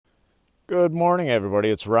Good morning, everybody.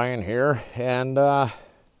 It's Ryan here, and I'm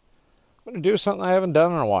going to do something I haven't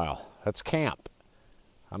done in a while. That's camp.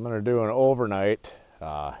 I'm going to do an overnight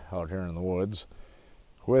out here in the woods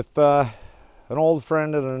with an old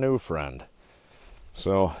friend and a new friend.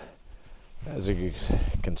 So, as you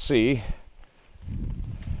can see,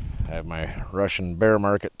 I have my Russian bear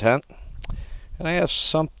market tent, and I have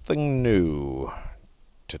something new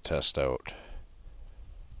to test out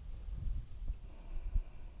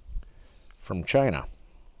from China.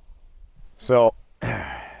 So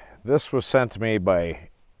this was sent to me by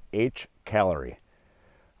Hcalory.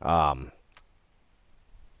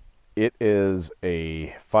 It is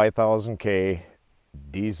a 5000K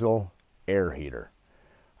diesel air heater.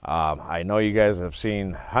 I know you guys have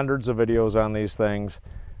seen hundreds of videos on these things,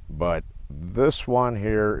 but this one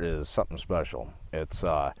here is something special. It's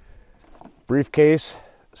briefcase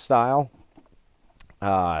style.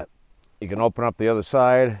 You can open up the other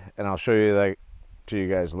side, and I'll show you that to you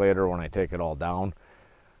guys later when I take it all down.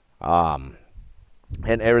 And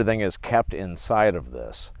everything is kept inside of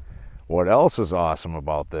this. What else is awesome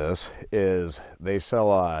about this is they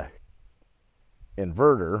sell a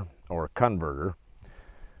inverter or converter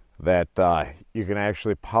that you can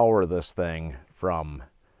actually power this thing from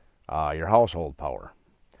your household power.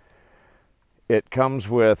 It comes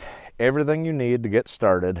with everything you need to get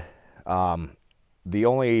started. The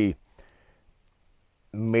only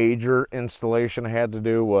major installation I had to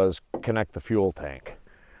do was connect the fuel tank.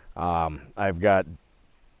 I've got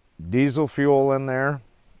diesel fuel in there.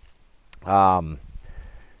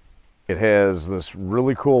 It has this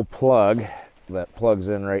really cool plug that plugs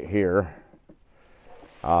in right here,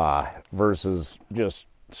 versus just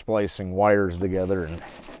splicing wires together and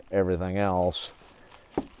everything else.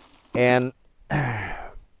 And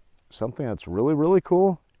something that's really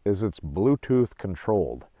cool is it's Bluetooth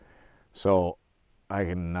controlled. So I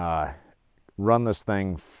can run this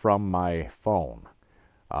thing from my phone.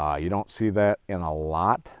 You don't see that in a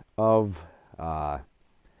lot of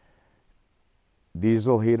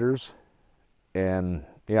diesel heaters, and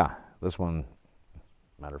yeah, this one,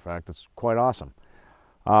 matter of fact, it's quite awesome.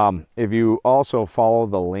 If you also follow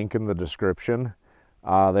the link in the description,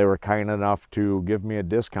 they were kind enough to give me a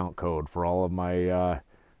discount code for all of my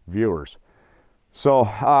viewers. So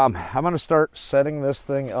I'm going to start setting this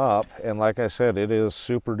thing up, and like I said, it is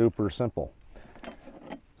super duper simple.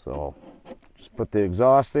 So just put the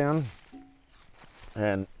exhaust in,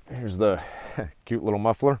 and here's the cute little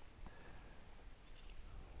muffler.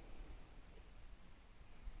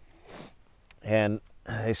 And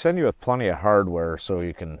they send you with plenty of hardware so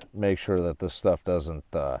you can make sure that this stuff doesn't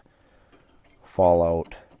fall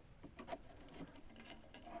out.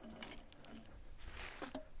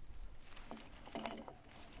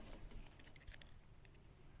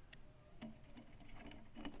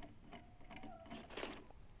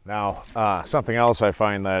 Now, something else I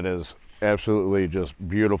find that is absolutely just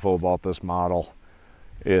beautiful about this model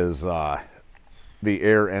is the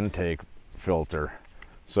air intake filter.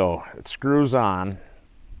 So it screws on,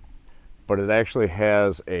 but it actually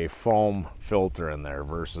has a foam filter in there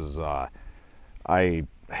versus I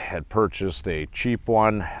had purchased a cheap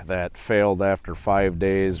one that failed after 5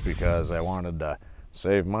 days because I wanted to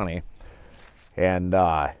save money. And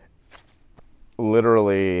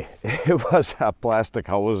literally, it was a plastic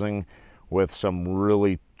housing with some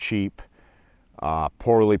really cheap,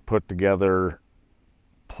 poorly put together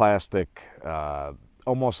plastic,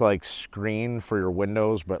 almost like screen for your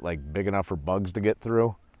windows, but like big enough for bugs to get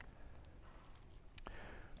through.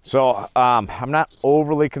 So I'm not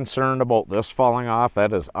overly concerned about this falling off.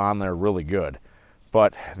 That is on there really good.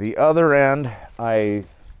 But the other end, I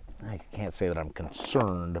can't say that I'm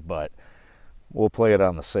concerned, but we'll play it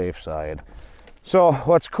on the safe side. So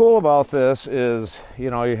what's cool about this is, you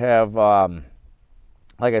know, you have,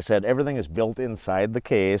 like I said, everything is built inside the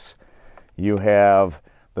case. You have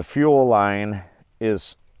the fuel line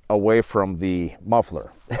is away from the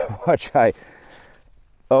muffler, which I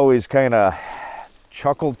always kind of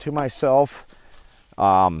chuckled to myself.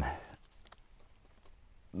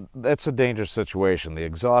 That's a dangerous situation. The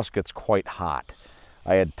exhaust gets quite hot.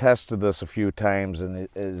 I had tested this a few times, and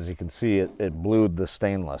as you can see, it blued the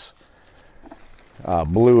stainless.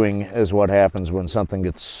 Bluing is what happens when something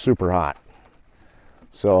gets super hot.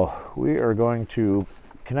 So we are going to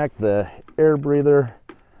connect the air breather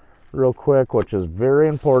real quick, which is very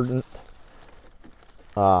important,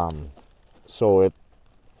 so it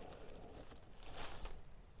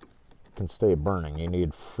can stay burning. You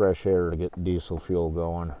need fresh air to get diesel fuel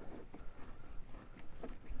going,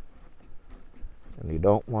 and you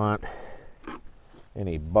don't want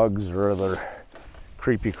any bugs or other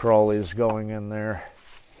creepy crawlies going in there.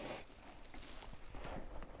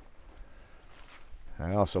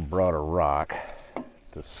 I also brought a rock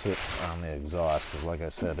to sit on the exhaust because, like I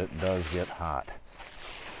said, it does get hot.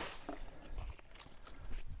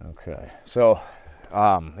 Okay, so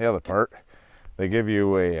the other part, they give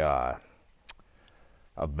you a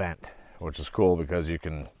vent, which is cool because you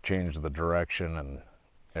can change the direction and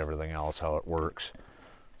everything else, how it works.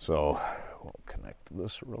 So we'll connect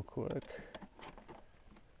this real quick.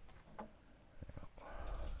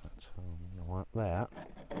 So you want that.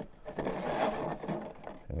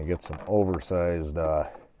 And you get some oversized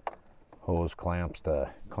hose clamps to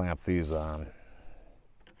clamp these on.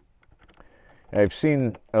 I've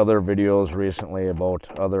seen other videos recently about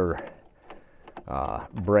other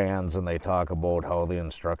brands, and they talk about how the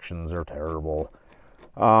instructions are terrible.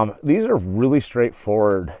 These are really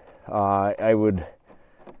straightforward. I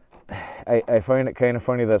find it kind of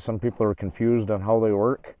funny that some people are confused on how they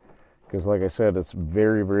work, because like I said, it's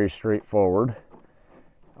very, very straightforward.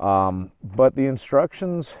 But the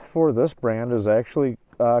instructions for this brand is actually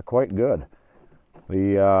quite good.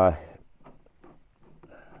 The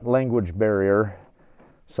language barrier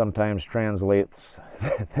sometimes translates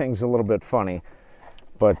things a little bit funny,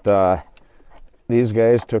 but these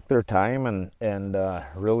guys took their time and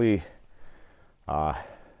really got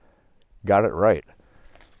it right.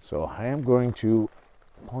 So I am going to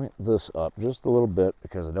point this up just a little bit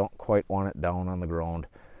because I don't quite want it down on the ground.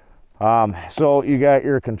 So you got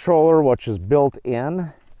your controller, which is built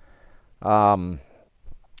in,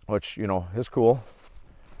 which, you know, is cool.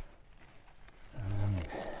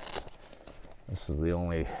 This is the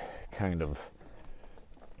only kind of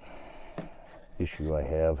issue I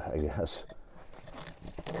have, I guess.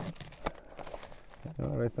 You know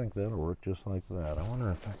what, I think that'll work just like that. I wonder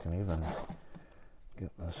if I can even get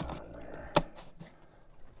this on there.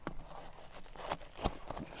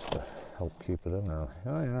 Just to help keep it in there.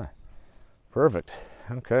 Oh yeah. Perfect.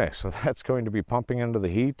 Okay, so that's going to be pumping into the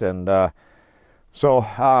heat, and so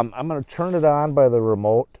I'm going to turn it on by the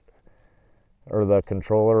remote, or the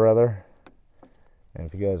controller rather. And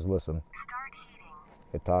if you guys listen,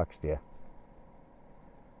 it talks to you.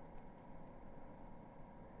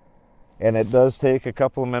 And it does take a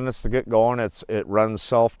couple of minutes to get going. It runs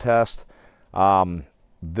self-test.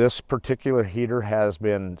 This particular heater has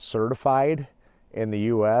been certified in the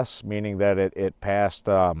US, meaning that it passed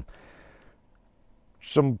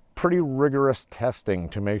some pretty rigorous testing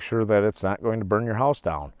to make sure that it's not going to burn your house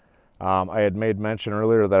down. I had made mention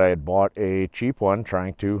earlier that I had bought a cheap one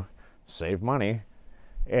trying to save money,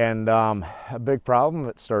 and a big problem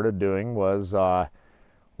it started doing was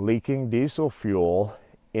leaking diesel fuel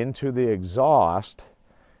into the exhaust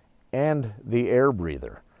and the air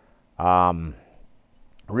breather.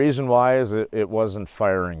 Reason why is it wasn't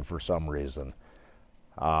firing for some reason.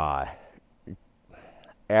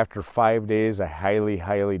 After 5 days, I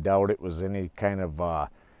highly doubt it was any kind of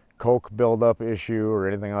coke buildup issue or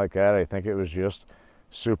anything like that. I think it was just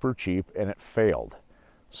super cheap and it failed.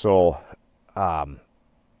 So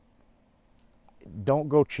don't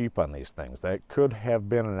go cheap on these things. That could have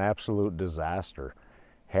been an absolute disaster.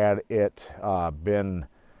 Had it been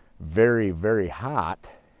very, very hot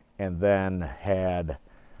and then had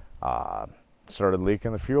started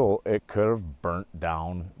leaking the fuel, it could have burnt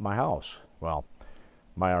down my house. Well,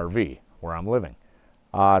 my RV where I'm living.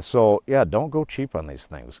 So yeah, don't go cheap on these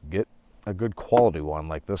things. Get a good quality one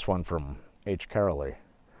like this one from Hcalory.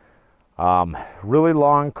 Really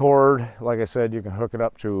long cord. Like I said, you can hook it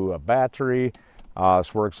up to a battery.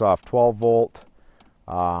 This works off 12 volt.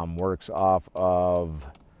 Works off of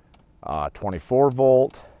 24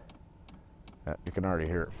 volt. You can already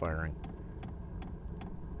hear it firing.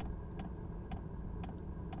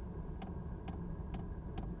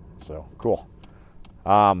 So cool.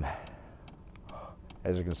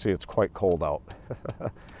 As you can see, it's quite cold out.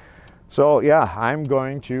 So yeah, I'm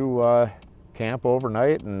going to camp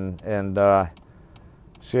overnight and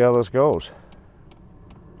see how this goes.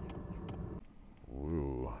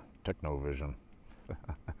 Ooh, Technovision.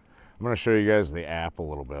 I'm going to show you guys the app a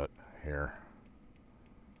little bit here.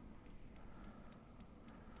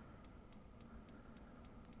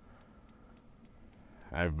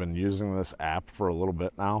 I've been using this app for a little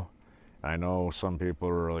bit now. I know some people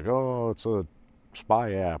are like, oh, it's a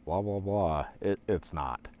spy app, blah, blah, blah. It's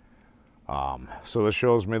not. So this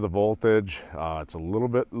shows me the voltage. It's a little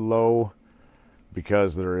bit low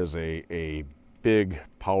because there is a big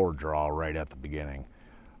power draw right at the beginning.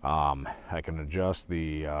 I can adjust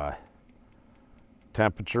the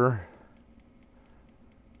temperature.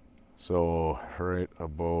 So right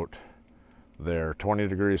about there, 20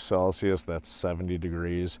 degrees Celsius, that's 70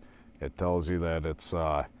 degrees. It tells you that it's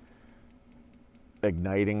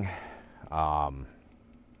igniting.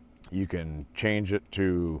 you can change it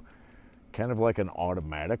to kind of like an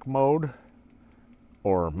automatic mode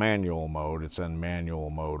or manual mode. It's in manual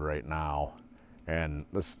mode right now. And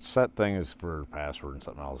this set thing is for password and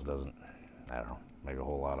something else. It doesn't, I don't know, make a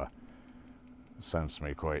whole lot of sense to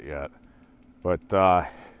me quite yet. But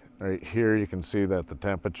right here you can see that the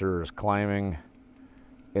temperature is climbing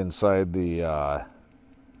inside the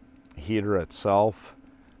heater itself.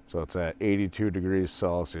 So it's at 82 degrees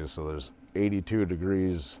Celsius. So there's 82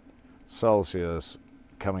 degrees Celsius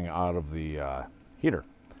coming out of the heater.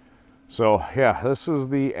 So yeah, this is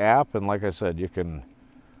the app, and like I said, you can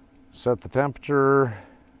set the temperature,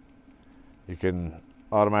 you can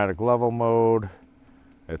automatic level mode,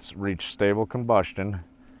 it's reached stable combustion,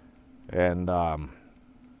 and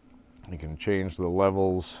you can change the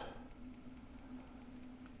levels,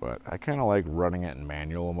 but I kind of like running it in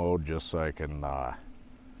manual mode just so I can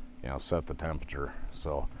you know, set the temperature.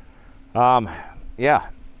 So yeah,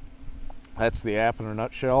 that's the app in a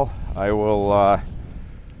nutshell. I will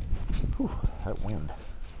whew, that wind.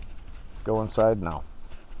 Let's go inside now.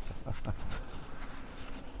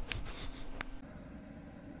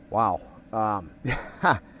 Wow.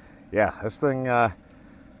 Yeah, this thing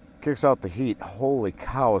kicks out the heat. Holy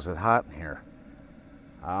cow, is it hot in here.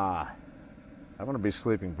 I'm going to be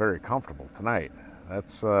sleeping very comfortable tonight.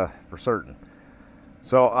 That's for certain.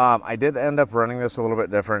 So I did end up running this a little bit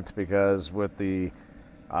different because with the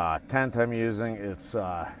tent I'm using, it's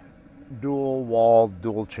dual walled,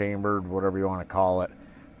 dual chambered, whatever you want to call it.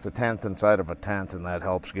 It's a tent inside of a tent, and that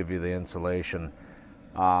helps give you the insulation.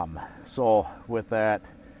 So with that,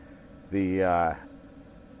 the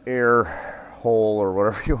air hole, or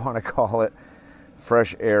whatever you want to call it,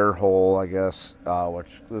 fresh air hole, I guess,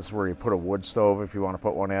 which this is where you put a wood stove if you want to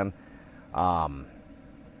put one in.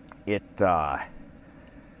 It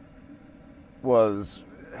was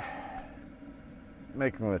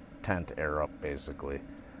making the tent air up, basically.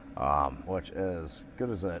 Which, as good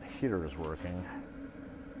as that heater is working,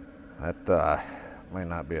 that might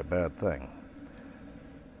not be a bad thing.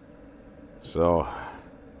 So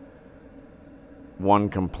one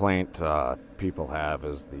complaint people have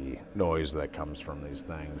is the noise that comes from these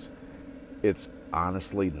things. It's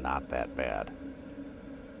honestly not that bad.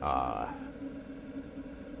 I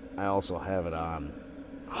also have it on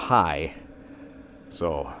high,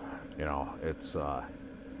 so you know, it's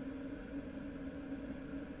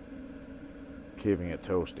keeping it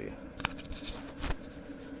toasty.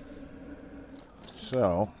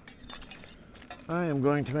 So I am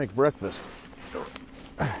going to make breakfast.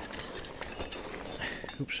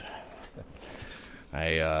 Oops.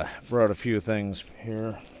 I brought a few things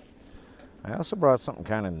here. I also brought something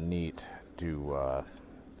kind of neat to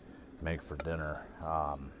make for dinner.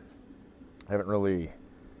 I haven't really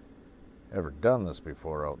ever done this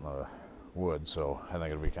before out in the woods, so I think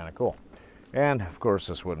it'll be kind of cool. And of course,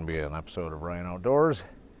 this wouldn't be an episode of Ryan Outdoors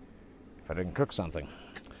if I didn't cook something.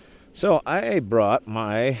 So I brought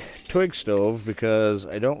my twig stove because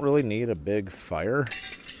I don't really need a big fire.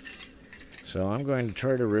 So I'm going to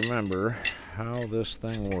try to remember how this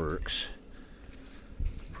thing works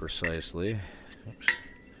precisely. Oops.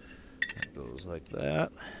 That goes like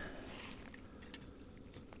that.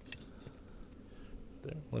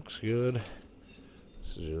 That looks good.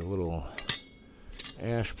 This is your little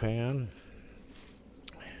ash pan.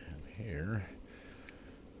 And here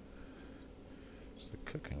is the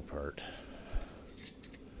cooking part.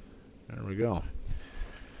 There we go.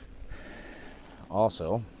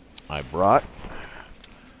 Also, I brought,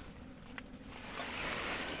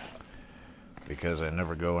 because I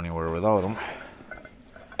never go anywhere without them,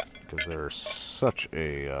 because they're such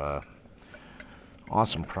a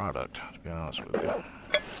awesome product, to be honest with you.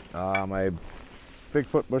 My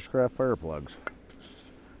Bigfoot Bushcraft fire plugs.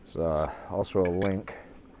 It's also a link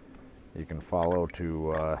you can follow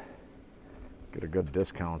to get a good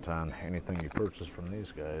discount on anything you purchase from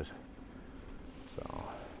these guys. So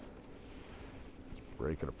let's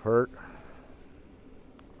break it apart.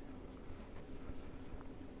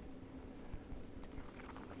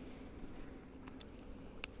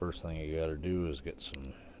 First thing you gotta do is get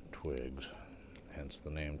some twigs, hence the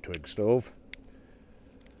name twig stove.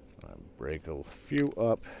 I break a few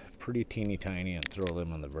up pretty teeny tiny and throw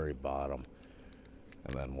them on the very bottom,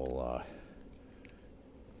 and then we'll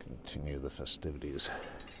continue the festivities.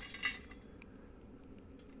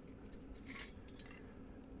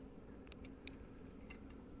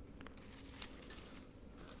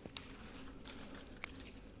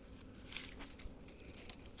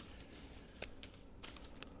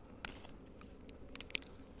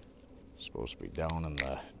 Supposed to be down in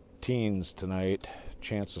the teens tonight,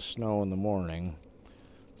 chance of snow in the morning,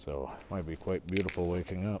 So it might be quite beautiful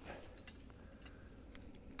waking up.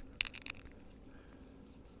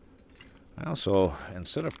 I also,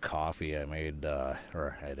 instead of coffee, I made,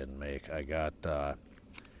 or I didn't make, I got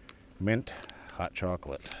mint hot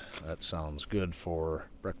chocolate. That sounds good for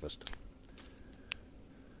breakfast.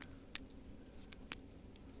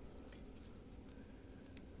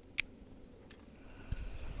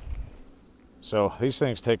 So these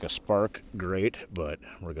things take a spark great, but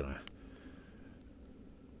we're gonna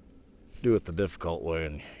do it the difficult way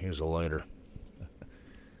and use a lighter.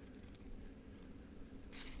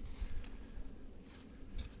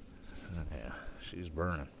 Yeah, she's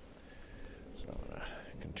burning. So I'm gonna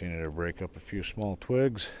continue to break up a few small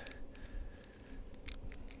twigs.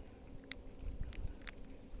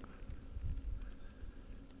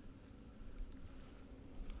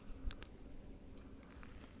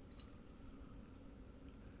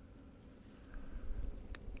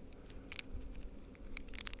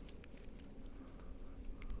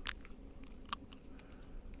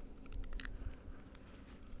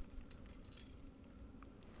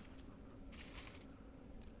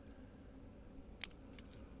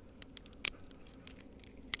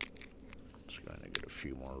 Trying to get a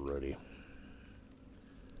few more ready.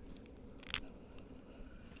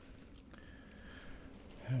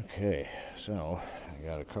 Okay, so I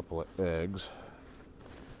got a couple of eggs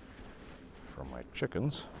from my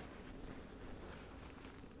chickens.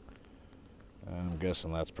 I'm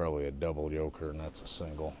guessing that's probably a double yolker and that's a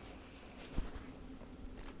single.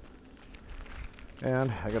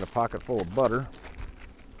 And I got a pocket full of butter.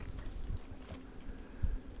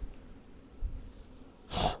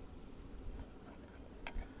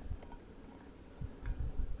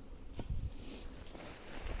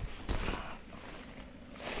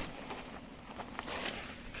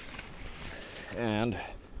 And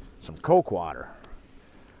some Coke water,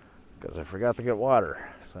 because I forgot to get water,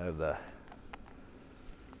 so I had to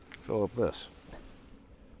fill up this.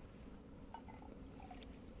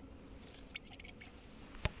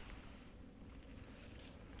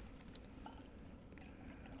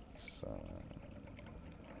 So,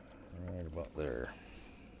 right about there.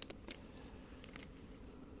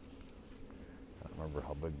 I don't remember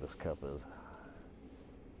how big this cup is.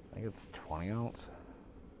 I think it's 20 ounce.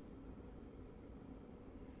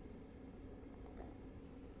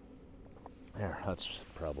 There, that's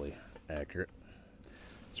probably accurate.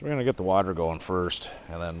 So we're going to get the water going first,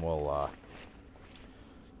 and then we'll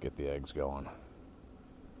get the eggs going.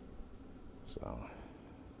 So,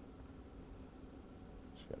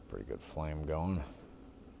 she's got a pretty good flame going.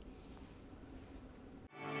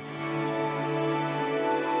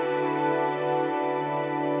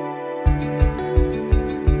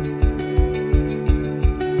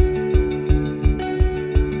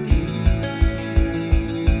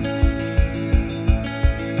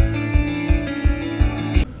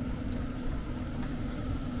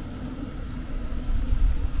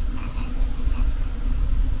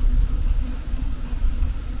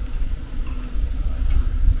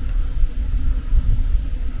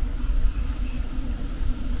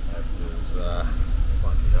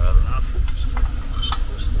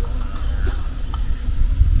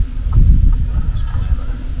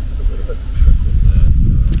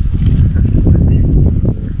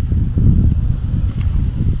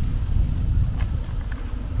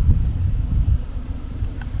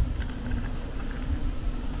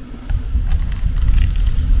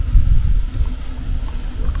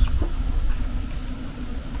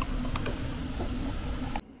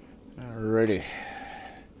 Alrighty,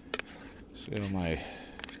 see how my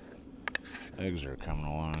eggs are coming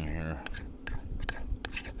along here.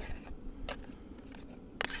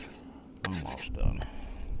 Almost done.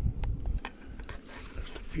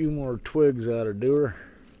 Just a few more twigs out of doer.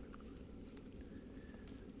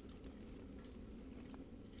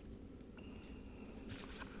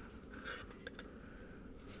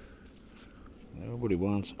 Nobody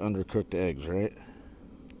wants undercooked eggs, right?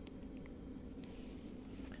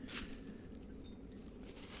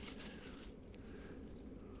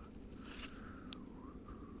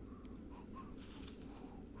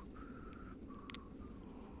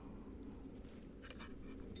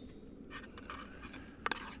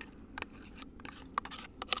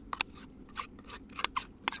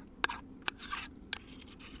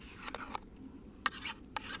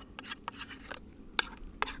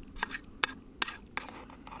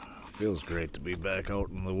 Feels great to be back out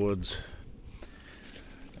in the woods.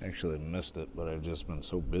 Actually missed it, but I've just been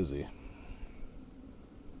so busy.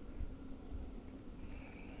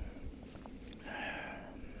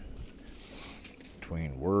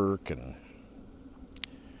 Between work and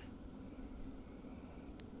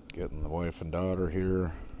getting the wife and daughter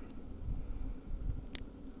here,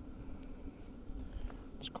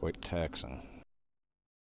 It's quite taxing.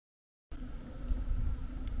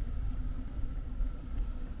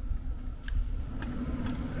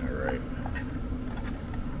 All right.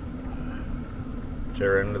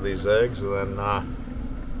 Tear into these eggs and then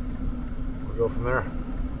we'll go from there.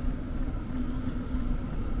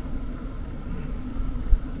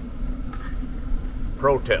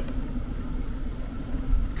 Pro tip: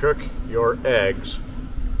 cook your eggs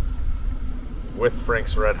with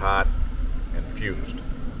Frank's Red Hot infused.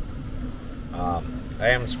 I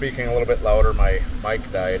am speaking a little bit louder. My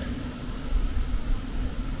mic died.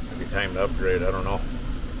 Maybe time to upgrade, I don't know.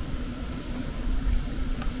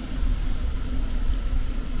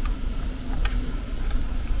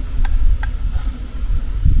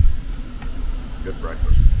 Good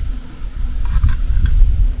breakfast.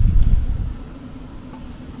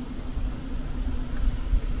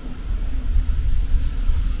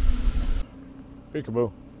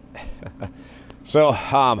 Peekaboo. So,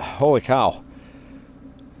 holy cow.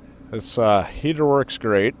 This heater works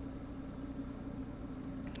great.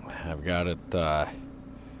 I've got it right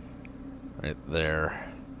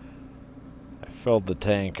there. I filled the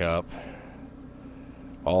tank up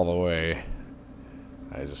all the way.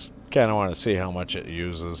 I just kind of want to see how much it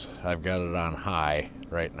uses. I've got it on high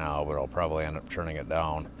right now, but I'll probably end up turning it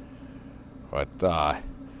down. But we're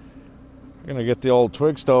going to get the old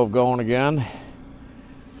twig stove going again.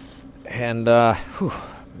 And, whew,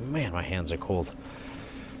 man, my hands are cold.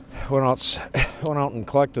 Went out and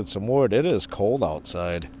collected some wood. It is cold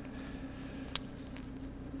outside.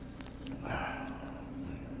 We're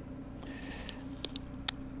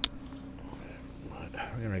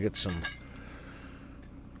gonna get some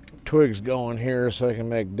twigs going here so I can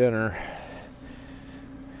make dinner.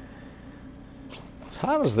 As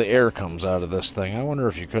hot as the air comes out of this thing, I wonder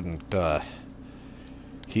if you couldn't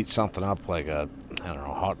heat something up like a, I don't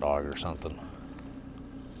know, hot dog or something.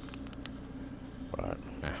 But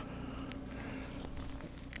yeah.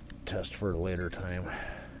 Test for a later time.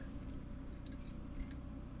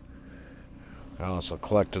 I also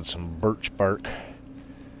collected some birch bark.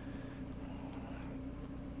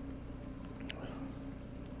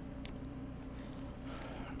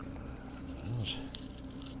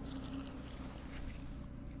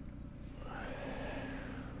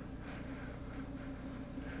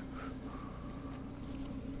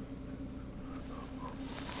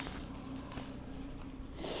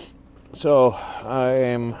 So I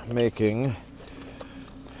am making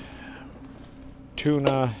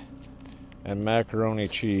tuna and macaroni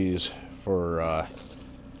cheese for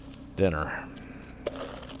dinner.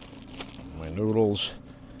 My noodles,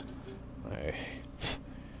 my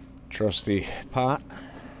trusty pot.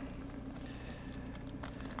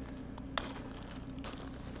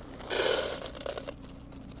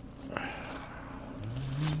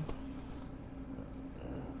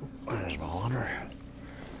 There's my water.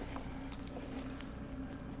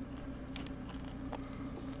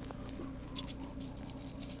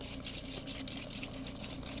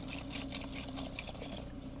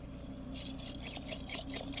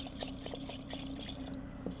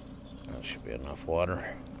 Should be enough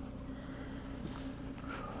water.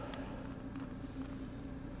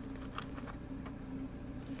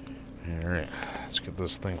 All right, let's get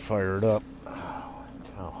this thing fired up. Oh,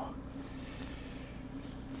 cow.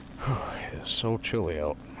 Whew, it is so chilly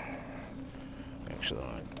out. Actually,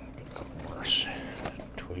 I'll get a couple more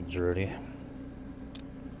twigs ready.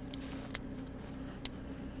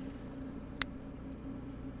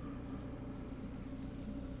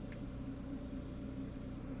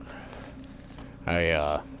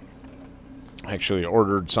 I actually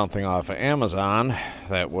ordered something off of Amazon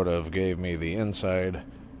that would have gave me the inside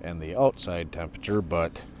and the outside temperature,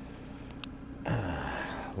 but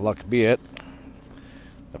luck be it,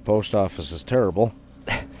 the post office is terrible.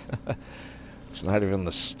 It's not even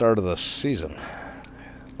the start of the season.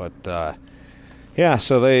 But yeah,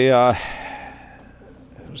 so they it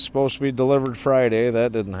was supposed to be delivered Friday.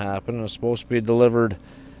 That didn't happen. It was supposed to be delivered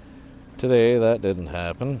today. That didn't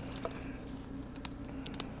happen.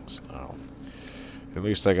 So at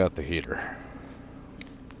least I got the heater.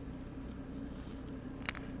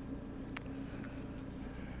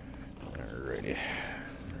 Alrighty.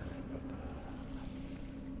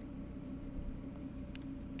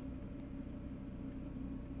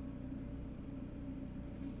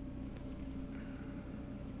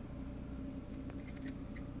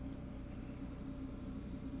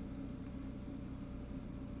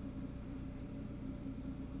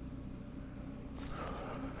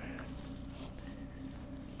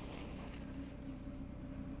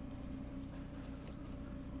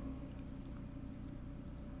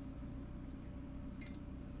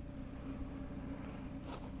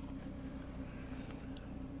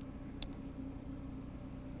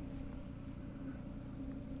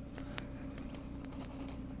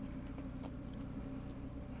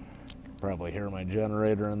 Probably hear my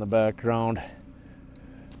generator in the background.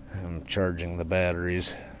 I'm charging the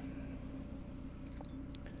batteries.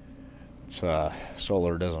 It's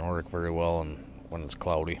solar doesn't work very well when it's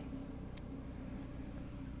cloudy.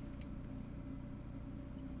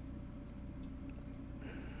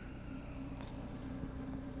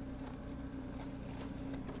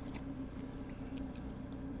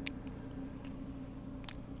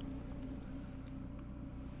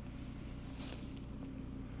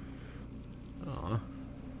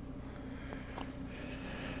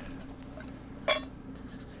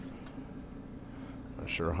 Not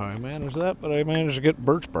sure how I managed that, but I managed to get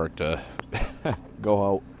birch bark to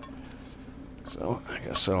go out. So I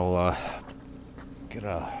guess I'll get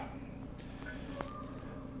a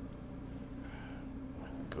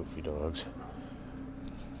goofy dogs.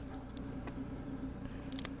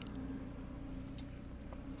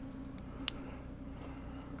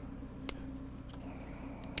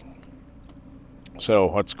 So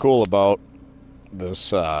what's cool about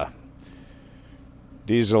this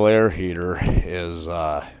diesel air heater is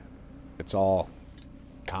it's all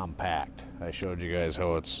compact. I showed you guys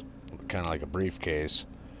how it's kind of like a briefcase.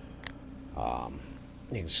 You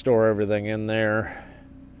can store everything in there,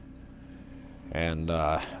 and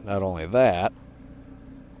not only that,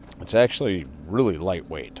 it's actually really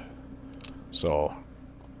lightweight. So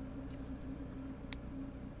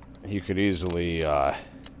you could easily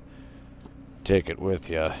take it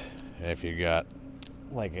with you if you got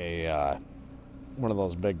like a one of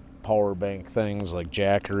those big power bank things like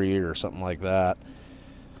Hcalory or something like that,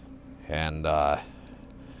 and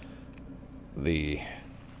the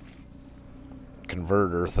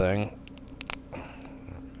converter thing. There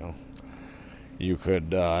we go. You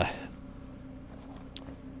could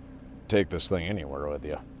take this thing anywhere with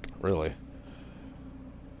you, really.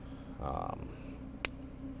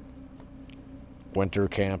 Winter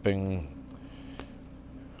camping,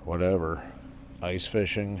 whatever. Ice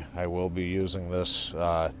fishing. I will be using this,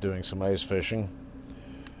 doing some ice fishing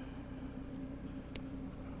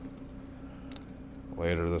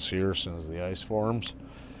later this year as soon as the ice forms.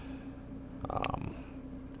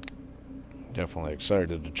 Definitely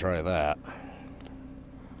excited to try that.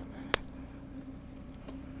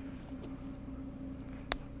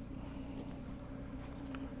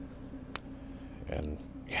 And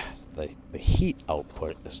yeah, the heat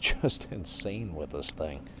output is just insane with this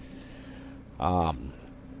thing.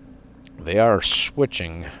 They are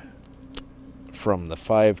switching from the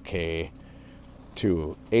 5K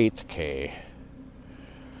to 8K,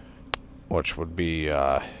 which would be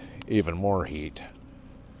even more heat.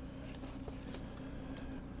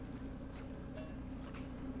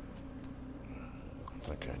 I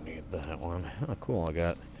think I need that one. Oh, cool, I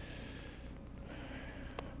got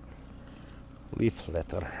leaf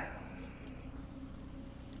litter.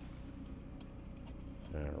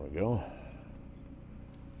 There we go.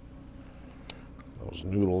 Those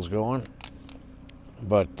noodles going.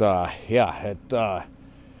 But yeah, it there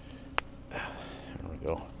we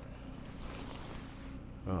go.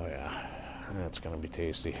 Oh yeah, that's gonna be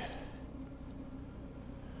tasty.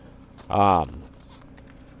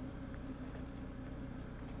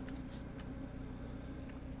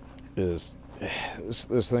 This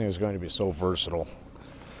thing is going to be so versatile.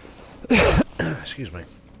 Excuse me.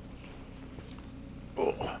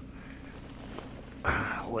 Oh.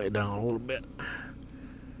 Lay down a little bit.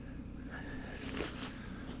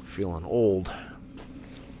 Feeling old.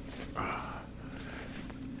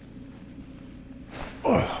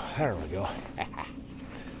 Oh, there we go.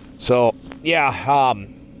 So yeah,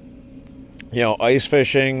 you know, ice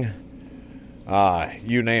fishing,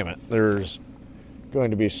 you name it. There's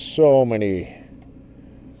going to be so many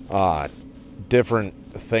different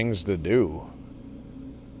things to do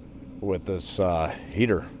with this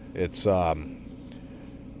heater. It's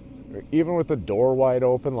even with the door wide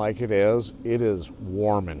open like it is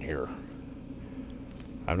warm in here.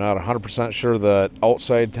 I'm not 100% sure the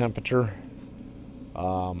outside temperature.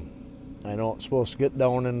 I know it's supposed to get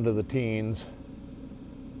down into the teens.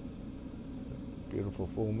 Beautiful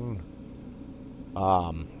full moon.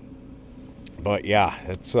 But yeah,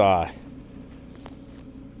 it's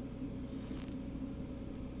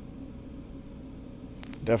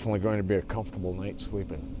definitely going to be a comfortable night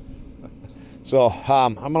sleeping. So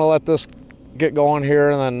I'm gonna let this get going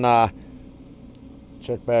here and then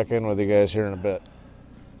check back in with you guys here in a bit.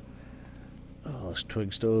 Oh, this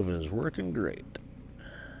twig stove is working great.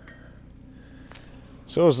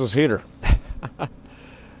 So is this heater.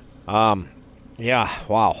 Yeah,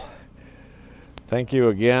 wow. Thank you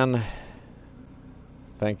again.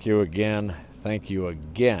 Thank you again. Thank you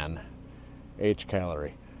again,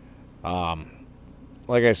 Hcalory.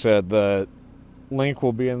 like I said, the link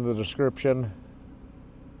will be in the description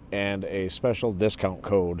and a special discount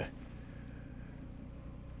code.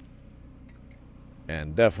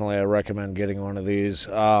 And definitely I recommend getting one of these.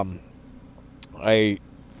 I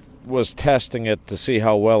was testing it to see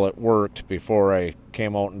how well it worked before I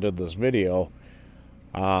came out and did this video.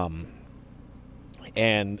 And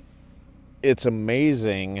it's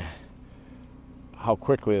amazing how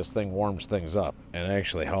quickly this thing warms things up, and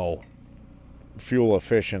actually how fuel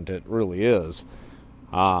efficient it really is.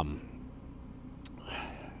 I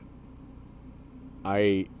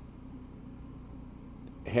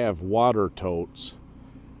have water totes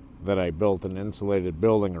that I built an insulated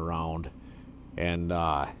building around, and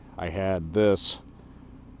I had this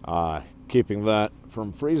keeping that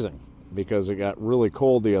from freezing, because it got really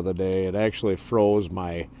cold the other day. It actually froze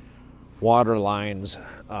my water lines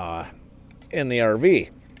in the RV,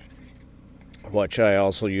 which I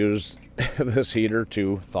also used this heater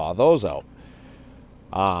to thaw those out.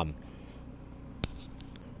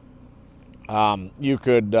 You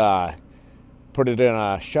could put it in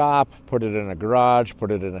a shop, put it in a garage,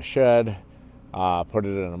 put it in a shed, put it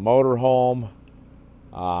in a motorhome.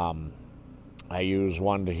 I use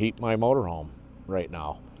one to heat my motorhome right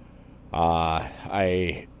now.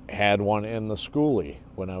 I had one in the schoolie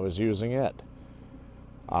when I was using it.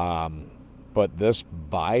 But this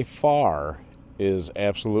by far is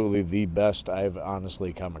absolutely the best I've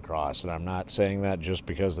honestly come across. And I'm not saying that just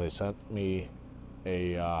because they sent me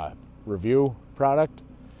a review product.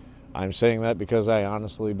 I'm saying that because I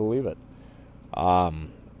honestly believe it. The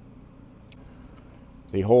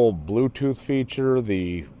whole Bluetooth feature,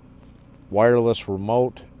 the wireless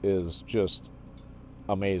remote is just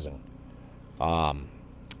amazing. I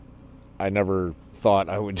never thought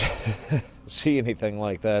I would see anything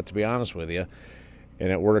like that, to be honest with you, and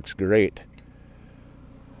it works great.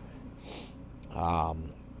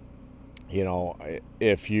 You know,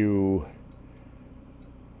 if you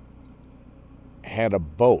had a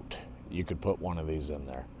boat, you could put one of these in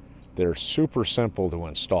there. They're super simple to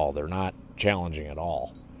install. They're not challenging at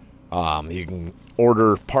all. You can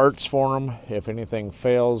order parts for them if anything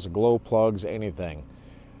fails, glow plugs, anything.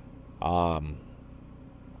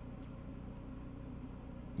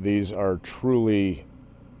 These are truly,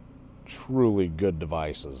 truly good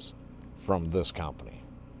devices from this company.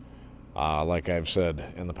 Like I've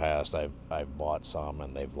said in the past, I've bought some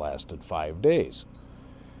and they've lasted 5 days.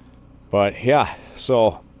 But yeah,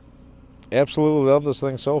 so absolutely love this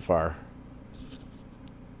thing so far.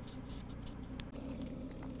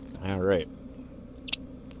 All right,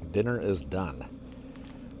 dinner is done.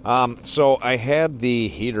 So I had the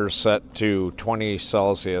heater set to 20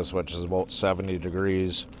 Celsius, which is about 70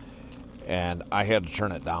 degrees, and I had to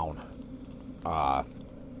turn it down.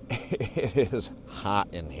 It is hot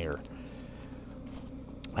in here.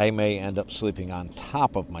 I may end up sleeping on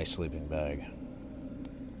top of my sleeping bag.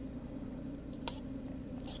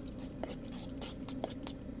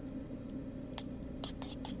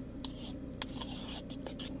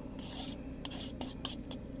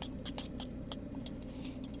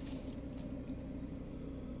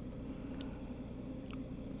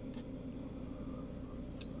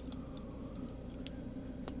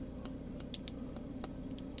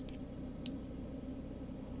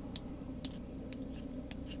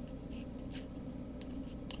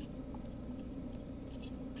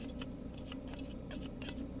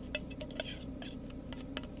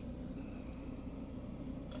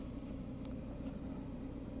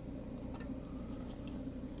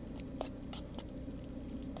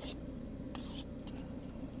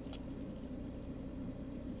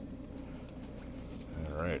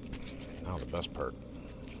 Alright, now the best part.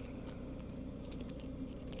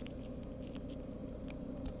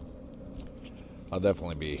 I'll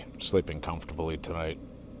definitely be sleeping comfortably tonight.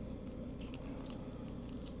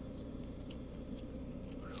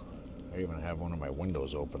 I even have one of my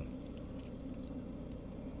windows open.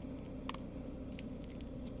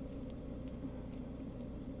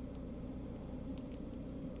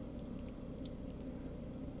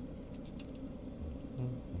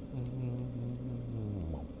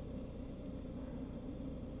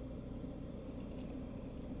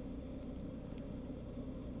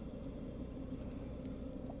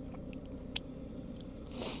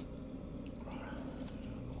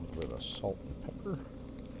 A little bit of salt and pepper.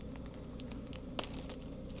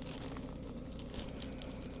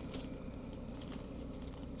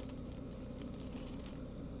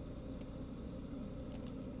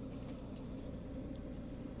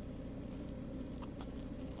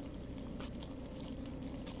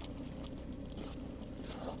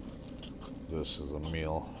 This is a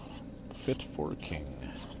meal fit for a king.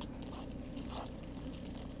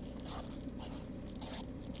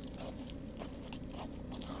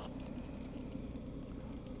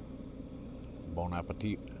 Bon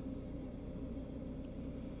appetit.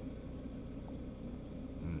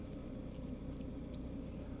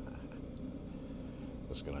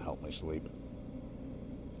 This is going to help me sleep.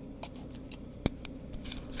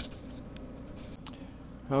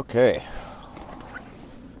 Okay.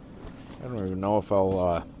 I don't even know if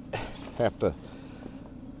I'll have to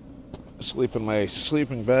sleep in my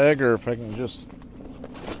sleeping bag or if I can just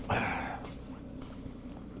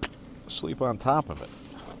sleep on top of it.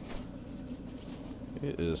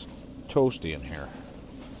 It is toasty in here.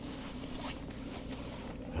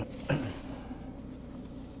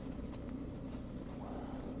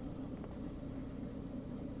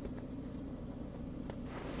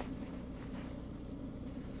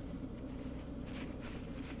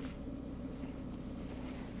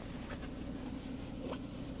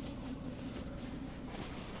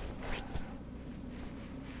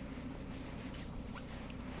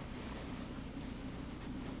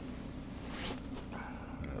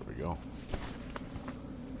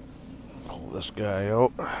 Pull this guy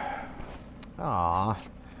out. Aw.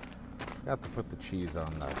 Got to put the cheese on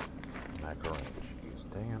the macaroni and cheese.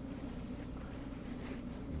 Dang it.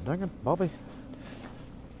 Dang it, Bobby.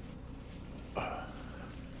 There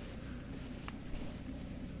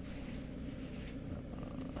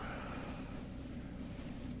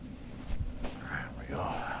we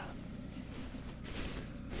go.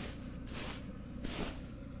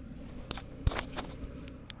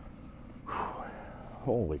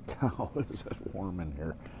 Holy cow, is it warm in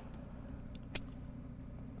here.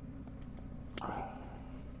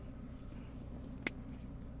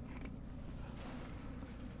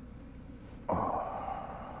 Oh,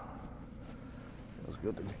 it's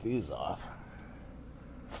good to get these off.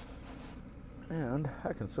 And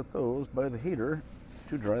I can set those by the heater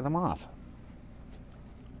to dry them off.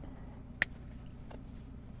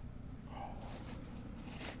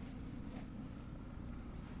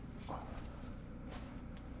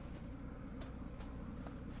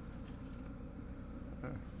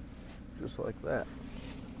 Just like that.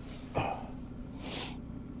 Oh,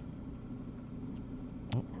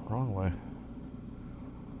 wrong way.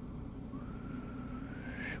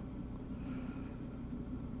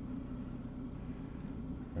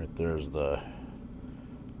 Right there's the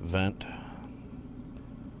vent.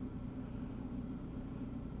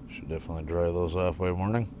 Should definitely dry those off by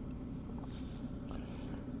morning.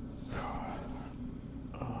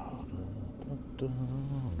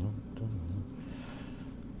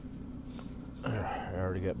 I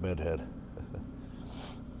already got bedhead.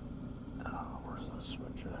 Oh, where's the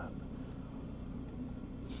switch at?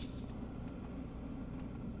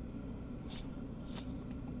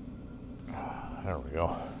 There we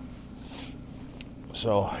go.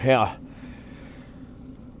 So, yeah.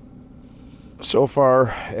 So far,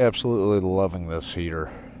 absolutely loving this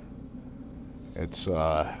heater. It's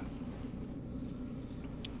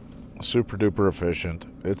super duper efficient.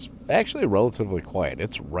 It's actually relatively quiet.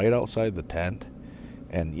 It's right outside the tent.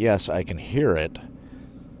 And yes, I can hear it,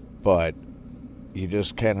 but you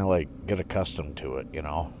just kind of like get accustomed to it, you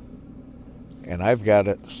know. And I've got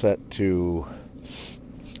it set to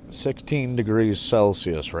 16 degrees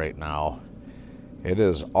Celsius right now. It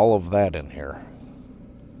is all of that in here.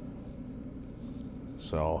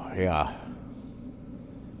 So, yeah.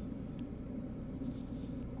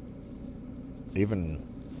 Even,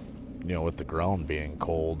 you know, with the ground being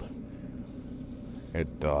cold, it,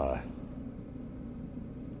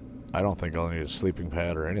 I don't think I'll need a sleeping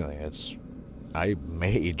pad or anything. I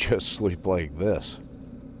may just sleep like this,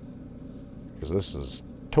 because this is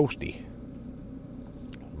toasty.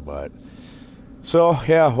 But, so,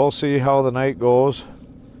 yeah, we'll see how the night goes.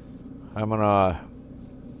 I'm gonna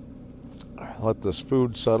let this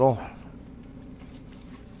food settle.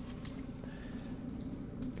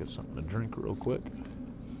 Get something to drink real quick.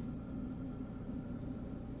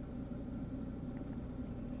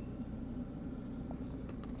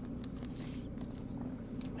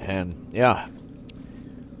 And, yeah,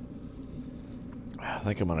 I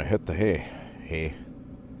think I'm gonna hit the hay.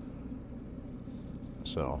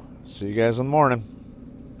 So, see you guys in the morning.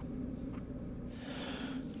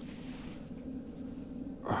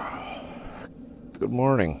 Good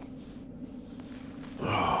morning.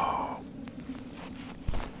 Oh,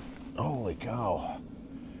 holy cow.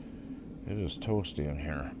 It is toasty in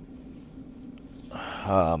here.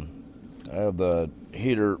 I have the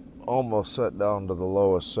heater almost set down to the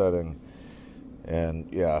lowest setting. And,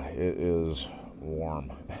 yeah, it is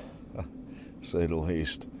warm, to say the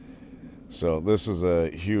least. So this is a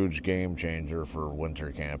huge game changer for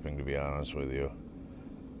winter camping, to be honest with you.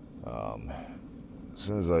 As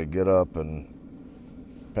soon as I get up and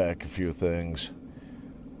pack a few things,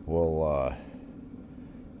 we'll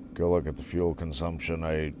go look at the fuel consumption.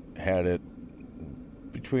 I had it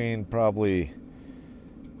between probably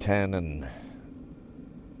 10 and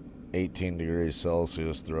 18 degrees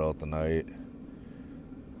Celsius throughout the night.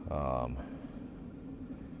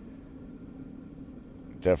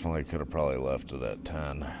 Definitely could have probably left it at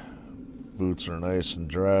 10. Boots are nice and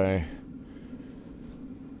dry.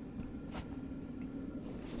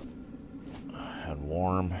 And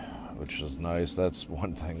warm, which is nice. That's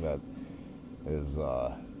one thing that is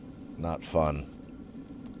not fun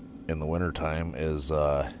in the wintertime is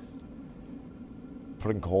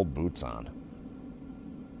putting cold boots on.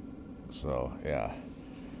 So yeah,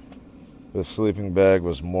 this sleeping bag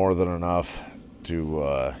was more than enough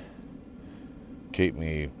to keep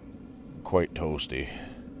me quite toasty.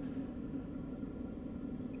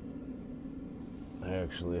 I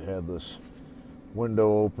actually had this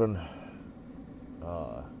window open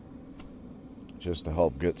just to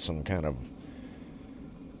help get some kind of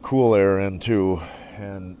cool air in too,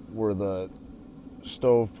 and where the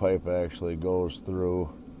stovepipe actually goes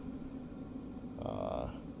through,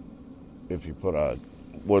 if you put a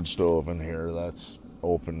wood stove in here, that's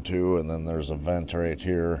open too, and then there's a vent right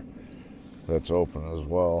here that's open as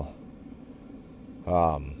well.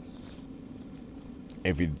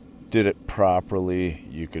 If you did it properly,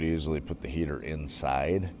 you could easily put the heater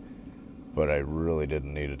inside, but I really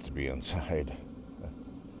didn't need it to be inside.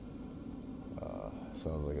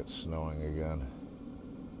 Sounds like it's snowing again.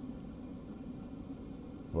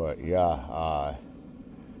 But yeah,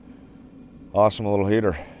 awesome little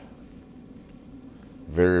heater.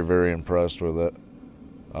 Very, very impressed with it.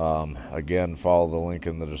 Again, follow the link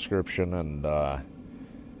in the description and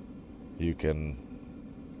you can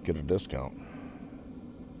get a discount.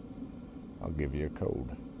 I'll give you a code.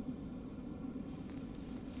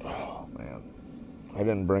 Oh man, I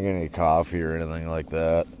didn't bring any coffee or anything like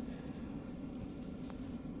that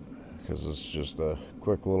because it's just a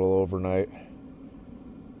quick little overnight.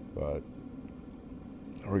 But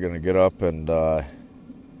we're gonna get up and I'll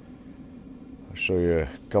show you a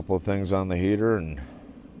couple of things on the heater and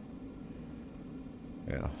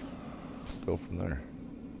yeah, go from there.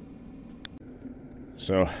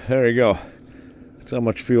 So there you go. That's how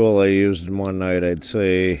much fuel I used in one night. I'd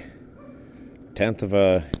say 1/10 of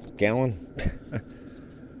a gallon.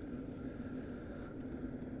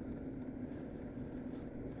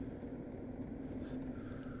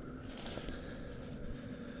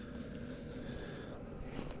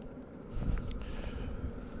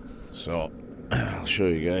 So I'll show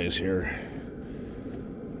you guys here.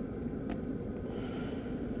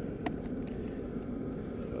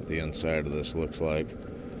 What the inside of this looks like.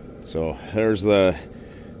 So there's the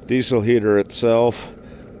diesel heater itself.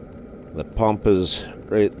 The pump is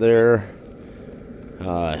right there.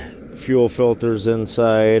 Fuel filters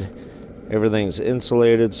inside. Everything's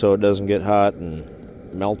insulated so it doesn't get hot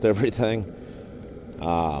and melt everything.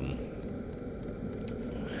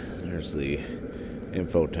 There's the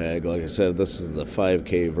info tag. Like I said, this is the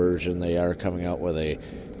 5K version. They are coming out with a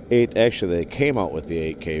 8. Actually, they came out with the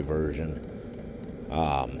 8K version.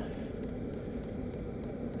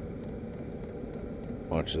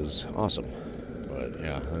 Which is awesome. But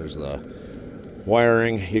yeah, there's the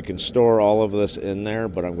wiring. You can store all of this in there,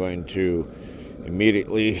 but I'm going to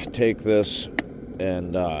immediately take this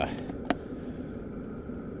and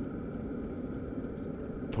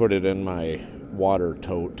put it in my water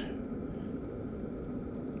tote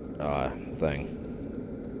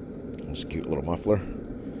thing. It's a cute little muffler.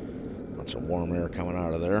 Lots of warm air coming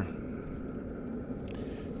out of there.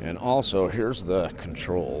 And also, here's the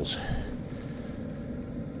controls.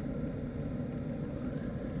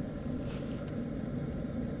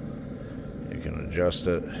 You can adjust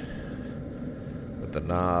it with the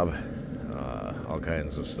knob, all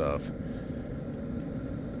kinds of stuff.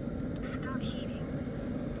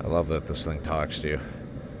 I love that this thing talks to you.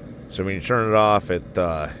 So when you turn it off, it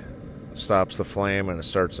stops the flame and it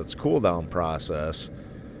starts its cool down process.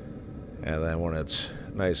 And then when it's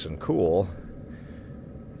nice and cool,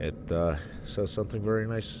 it says something very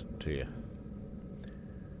nice to you.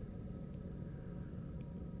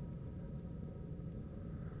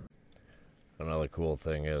 Another cool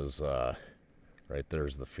thing is right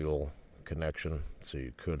there's the fuel connection, so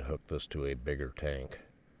you could hook this to a bigger tank.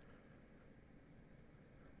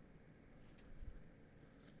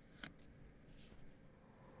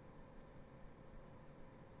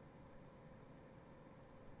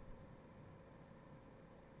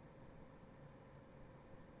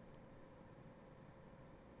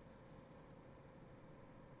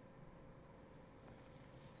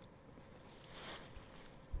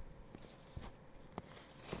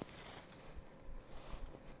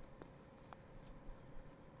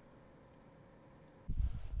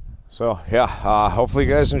 So yeah, hopefully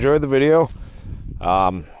you guys enjoyed the video.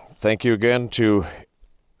 Thank you again to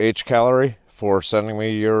Hcalory for sending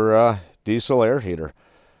me your diesel air heater.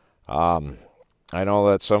 I know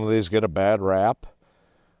that some of these get a bad rap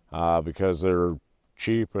because they're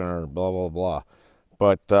cheap and blah blah blah,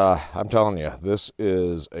 but I'm telling you, this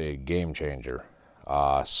is a game changer.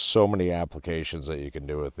 So many applications that you can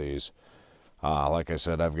do with these. Like I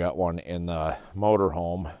said, I've got one in the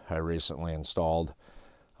motorhome I recently installed.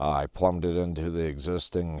 I plumbed it into the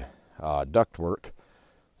existing ductwork,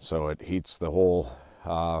 so it heats the whole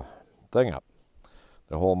thing up,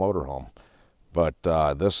 the whole motorhome. But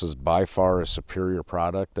this is by far a superior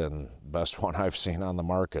product and best one I've seen on the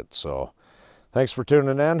market. So thanks for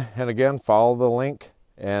tuning in, and again, follow the link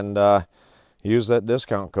and use that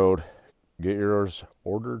discount code. Get yours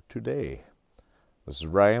ordered today. This is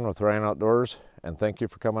Ryan with Ryan Outdoors, and thank you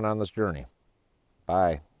for coming on this journey.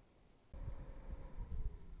 Bye.